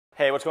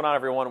Hey, what's going on,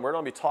 everyone? We're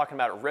going to be talking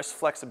about wrist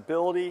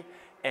flexibility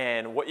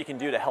and what you can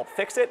do to help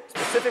fix it,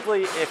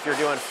 specifically if you're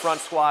doing front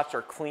squats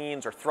or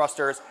cleans or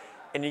thrusters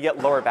and you get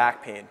lower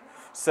back pain.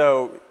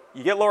 So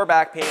you get lower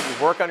back pain,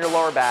 you work on your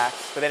lower back,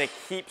 but then it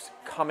keeps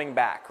coming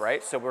back,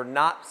 right? So we're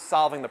not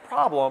solving the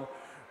problem,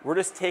 we're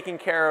just taking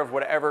care of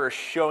whatever is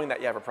showing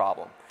that you have a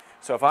problem.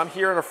 So if I'm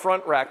here in a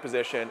front rack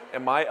position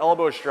and my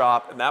elbows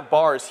drop and that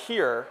bar is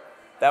here,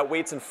 that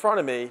weight's in front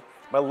of me,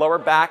 my lower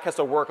back has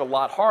to work a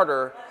lot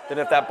harder than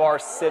if that bar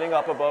is sitting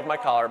up above my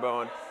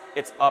collarbone,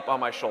 it's up on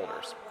my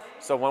shoulders.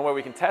 So one way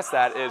we can test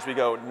that is we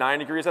go 9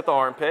 degrees at the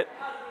armpit,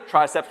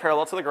 triceps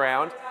parallel to the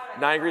ground,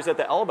 9 degrees at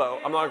the elbow.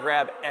 I'm gonna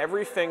grab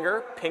every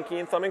finger, pinky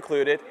and thumb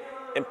included,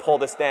 and pull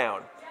this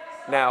down.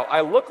 Now,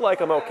 I look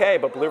like I'm okay,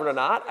 but believe it or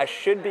not, I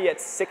should be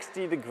at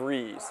 60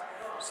 degrees.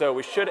 So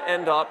we should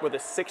end up with a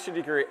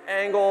 60-degree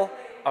angle.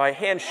 My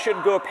hand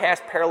should go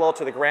past parallel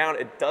to the ground.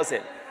 It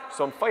doesn't.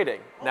 So I'm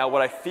fighting. Now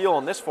what I feel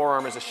on this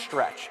forearm is a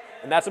stretch,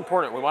 and that's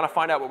important. We want to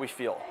find out what we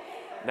feel.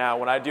 Now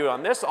when I do it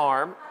on this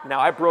arm,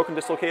 now I broke and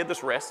dislocated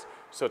this wrist,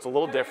 so it's a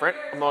little different.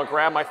 I'm going to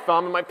grab my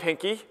thumb and my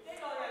pinky.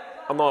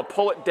 I'm going to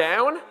pull it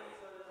down,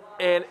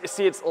 and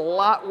see, it's a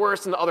lot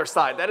worse than the other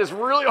side. That is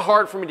really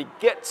hard for me to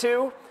get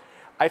to.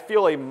 I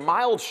feel a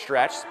mild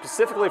stretch,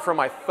 specifically from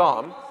my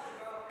thumb,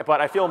 but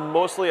I feel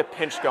mostly a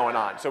pinch going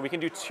on. So we can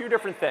do two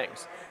different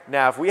things.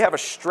 Now if we have a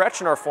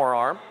stretch in our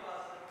forearm,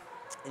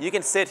 you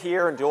can sit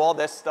here and do all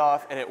this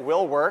stuff and it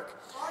will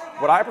work.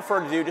 What I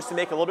prefer to do, just to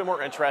make it a little bit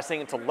more interesting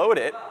and to load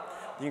it,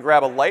 you can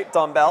grab a light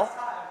dumbbell.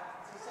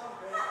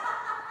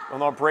 I'm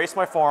gonna brace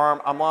my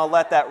forearm. I'm gonna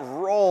let that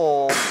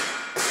roll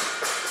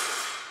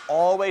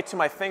all the way to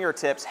my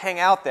fingertips, hang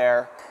out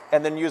there,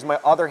 and then use my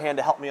other hand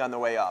to help me on the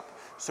way up.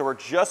 So we're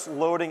just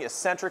loading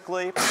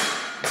eccentrically.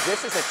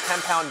 This is a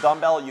 10-pound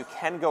dumbbell. You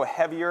can go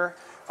heavier.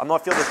 I'm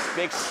gonna feel this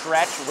big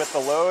stretch with the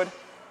load.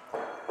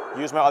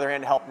 Use my other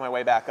hand to help my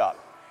way back up.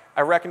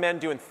 I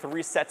recommend doing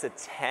 3 sets of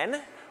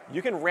 10.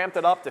 You can ramp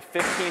it up to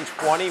 15,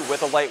 20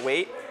 with a light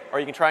weight, or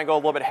you can try and go a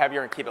little bit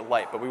heavier and keep it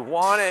light. But we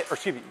want it, or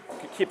excuse me,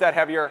 keep that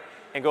heavier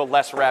and go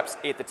less reps,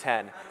 8 to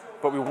 10.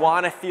 But we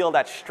want to feel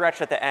that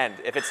stretch at the end.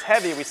 If it's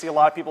heavy, we see a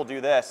lot of people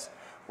do this,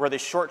 where they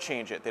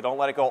shortchange it. They don't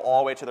let it go all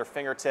the way to their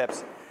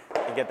fingertips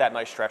and get that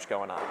nice stretch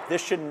going on.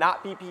 This should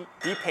not be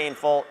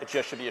painful, it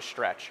just should be a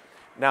stretch.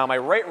 Now my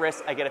right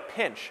wrist, I get a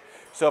pinch.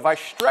 So if I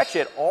stretch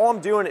it, all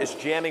I'm doing is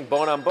jamming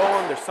bone on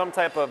bone. There's some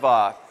type of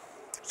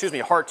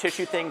hard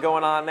tissue thing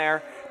going on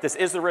there. This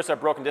is the wrist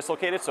I've broken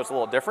dislocated, so it's a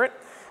little different.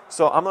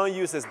 So I'm gonna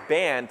use this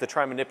band to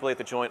try and manipulate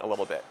the joint a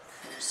little bit.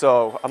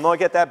 So I'm gonna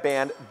get that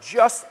band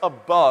just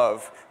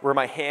above where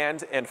my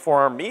hand and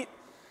forearm meet.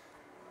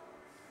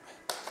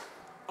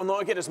 I'm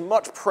gonna get as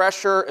much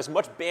pressure, as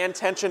much band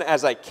tension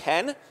as I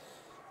can.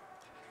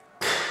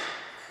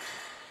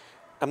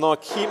 I'm gonna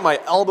keep my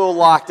elbow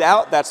locked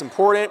out, that's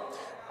important.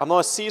 I'm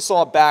gonna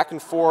seesaw back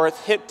and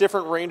forth, hit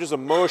different ranges of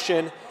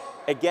motion.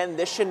 Again,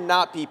 this should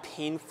not be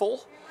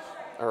painful,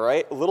 all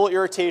right? A little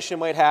irritation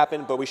might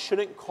happen, but we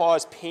shouldn't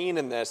cause pain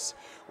in this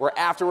where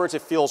afterwards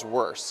it feels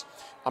worse.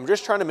 I'm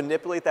just trying to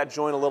manipulate that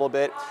joint a little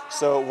bit,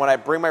 so when I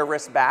bring my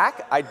wrist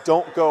back, I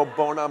don't go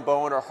bone on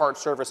bone or hard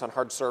surface on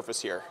hard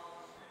surface here.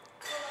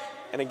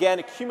 And again,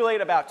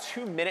 accumulate about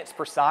 2 minutes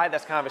per side.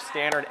 That's kind of a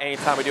standard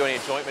anytime we do any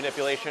joint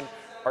manipulation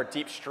or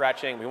deep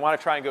stretching. We want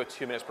to try and go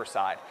 2 minutes per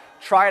side.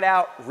 Try it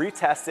out,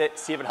 retest it,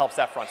 see if it helps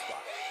that front squat.